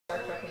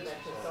Star Trek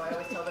convention, so I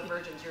always tell the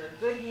virgins, you're in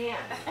good hands.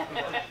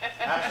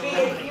 Be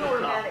if you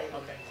were married.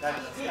 Okay,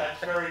 that's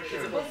very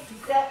true. This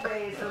set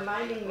Ray is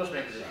reminding me,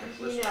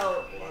 you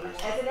know,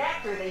 as an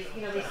actor, they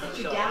sit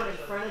you down in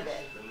front of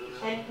it.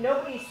 And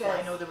nobody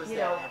says, you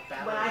know,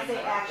 when I say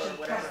action,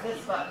 press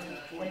this button,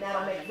 and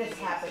that'll make this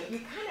happen.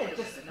 You kind of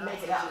just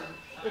make it up.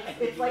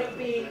 It's like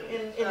being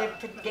in a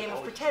game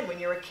of pretend when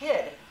you're a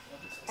kid.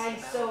 And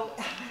so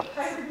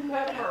I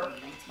remember,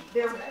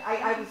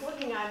 I was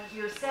looking on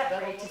your set,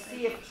 Ray, to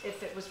see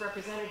if it was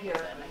represented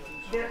here.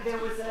 There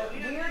was a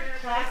weird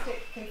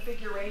plastic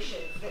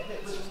configuration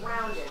that was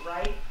rounded,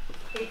 right?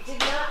 It did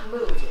not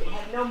move. It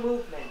had no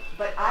movement.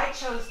 But I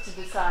chose to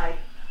decide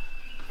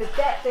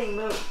that thing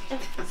moved.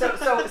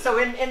 So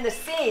in the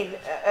scene,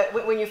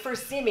 when you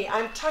first see me,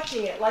 I'm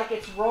touching it like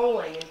it's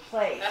rolling in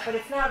place, but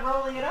it's not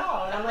rolling at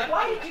all. And I'm like,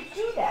 why did you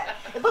do that?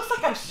 It looks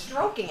like I'm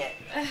stroking it.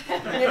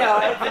 You know.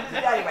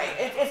 Anyway,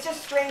 it's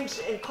just strange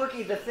and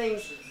quirky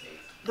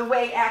the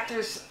way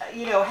actors,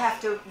 you know, have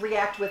to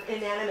react with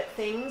inanimate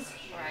things.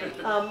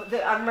 Right.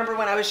 I remember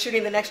when I was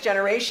shooting The Next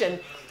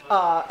Generation,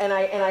 and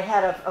I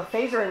had a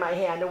phaser in my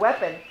hand, a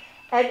weapon,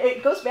 and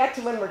it goes back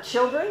to when we're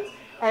children.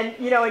 And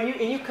you know, and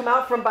you come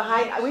out from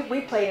behind.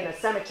 We played in a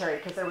cemetery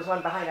because there was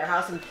one behind our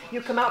house, and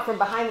you come out from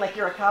behind like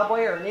you're a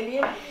cowboy or an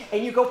Indian,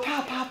 and you go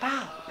pow pow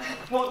pow.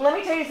 Well, let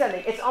me tell you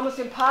something. It's almost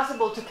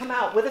impossible to come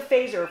out with a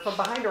phaser from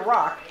behind a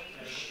rock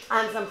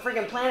on some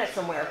friggin' planet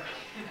somewhere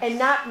and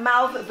not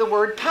mouth the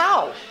word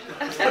pow.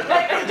 Like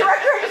the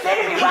director had to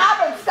say to me,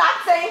 Robin,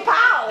 stop saying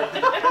pow.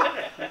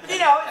 You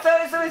know,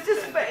 so it's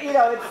just, you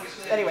know,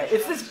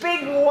 it's this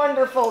big,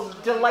 wonderful,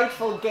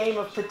 delightful game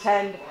of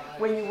pretend.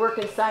 When you work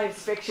in science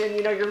fiction,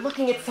 you know, you're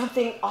looking at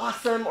something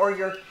awesome, or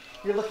you're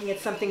looking at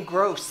something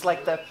gross,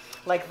 like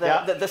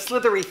the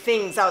slithery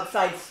things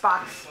outside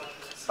Spock's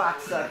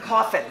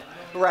coffin,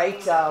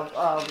 right?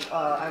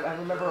 I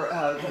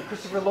remember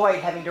Christopher Lloyd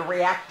having to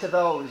react to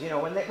those, you know,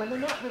 when they're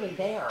not really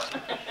there.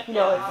 You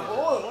know, it's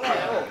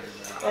oh.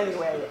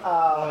 Anyway,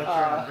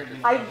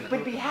 I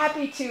would be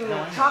happy to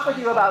talk with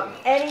you about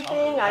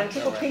anything. I'm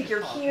tickled pink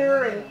you're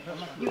here,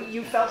 and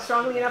you felt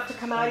strongly enough to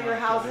come out of your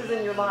houses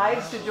and your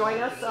lives to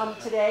join us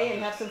today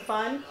and have some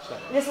fun.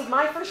 And this is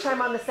my first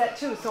time on the set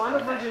too, so I'm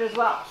a virgin as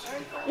well.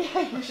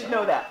 Yeah, you should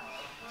know that.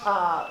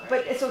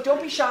 But so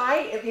don't be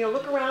shy. You know,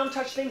 look around,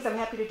 touch things. I'm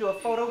happy to do a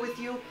photo with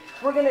you.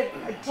 We're gonna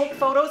take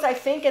photos, I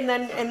think, and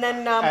then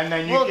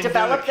we'll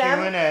develop them.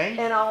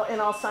 And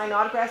I'll sign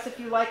autographs if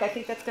you like. I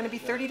think that's going to be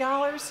 $30.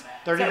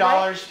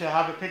 $30 to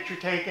have a picture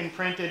taken,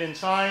 printed, and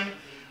signed.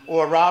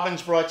 Or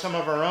Robin's brought some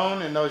of her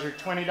own, and those are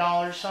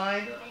 $20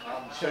 signed.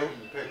 I'm taking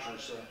the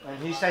pictures, sir.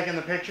 And he's taking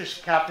the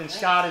pictures. Captain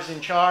Scott is in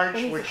charge,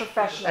 and he's a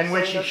professional,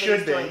 which he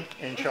should be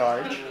in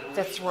charge.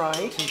 That's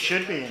right. He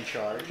should be in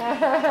charge.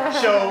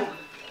 So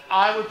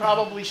I would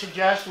probably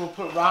suggest we'll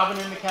put Robin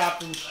in the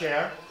captain's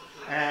chair,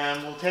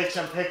 and we'll take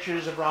some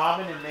pictures of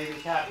Robin and maybe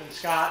Captain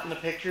Scott in the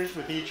pictures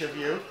with each of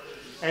you,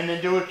 and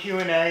then do a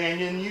Q&A.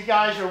 And then you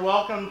guys are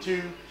welcome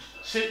to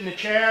sit in the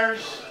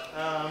chairs.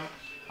 I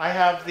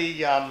have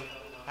I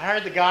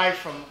hired the guy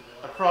from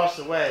across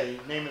the way.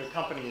 The name of the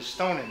company is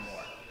Stone and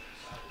More.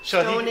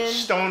 So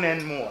Stone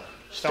and More.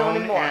 Stone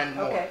and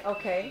More.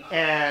 Okay.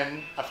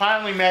 And I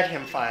finally met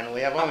him.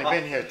 I've only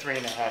been here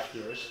 3.5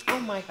 years. Oh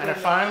my goodness. And I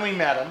finally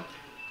met him,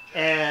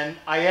 and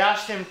I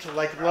asked him to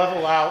like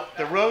level out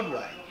the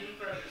roadway.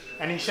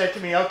 And he said to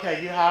me,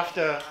 okay, you have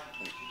to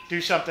do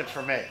something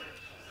for me.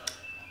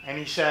 And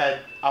he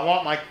said, I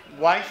want my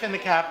wife in the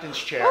captain's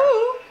chair,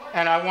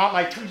 and I want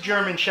my 2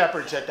 German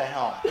shepherds at the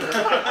helm.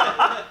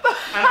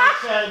 And I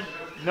said,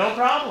 no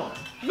problem.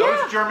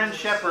 Those German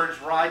shepherds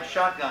ride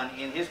shotgun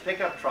in his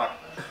pickup truck,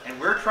 and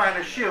we're trying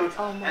to shoot,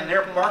 and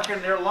they're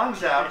barking their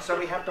lungs out, so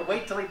we have to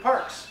wait till he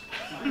parks.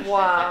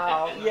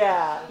 Wow,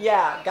 yeah,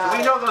 got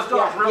it. So we know those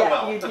dogs real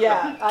well.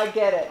 Yeah, I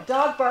get it.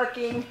 Dog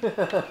barking.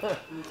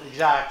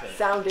 Exactly.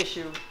 Sound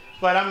issue.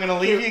 But I'm going to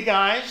leave you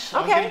guys.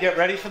 I'm going to get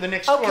ready for the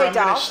next tour. I'm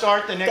going to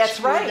start the next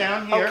tour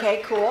down here.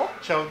 Okay, cool.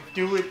 So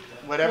do it,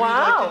 whatever you'd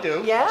like to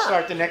do. Yeah.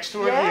 Start the next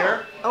tour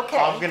here. Okay.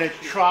 I'm going to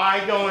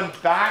try going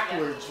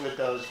backwards with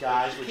those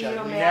guys, which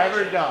I've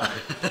never done.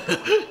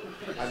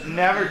 I've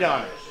never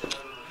done it.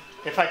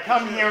 If I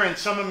come here and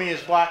some of me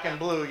is black and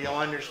blue, you'll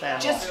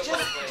understand. Just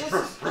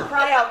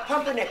cry out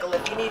pumpernickel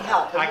if you need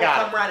help. And we'll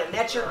come running.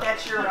 That's your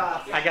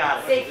I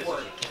got safe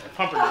word.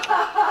 Pumpernickel.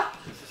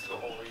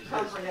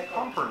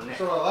 Pumpernickel.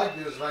 So what I like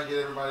to do is if I can get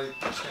everybody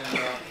to stand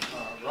up,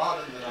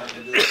 Robin, then I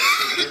can do a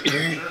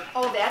picture.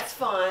 Oh, that's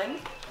fun.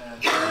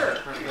 And sure.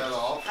 Print that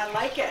off. I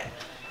like it.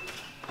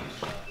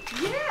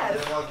 Yes. And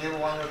then we'll give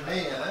one with me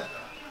in it.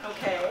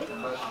 Okay.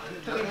 But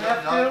do we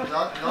have to?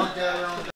 Don't gather on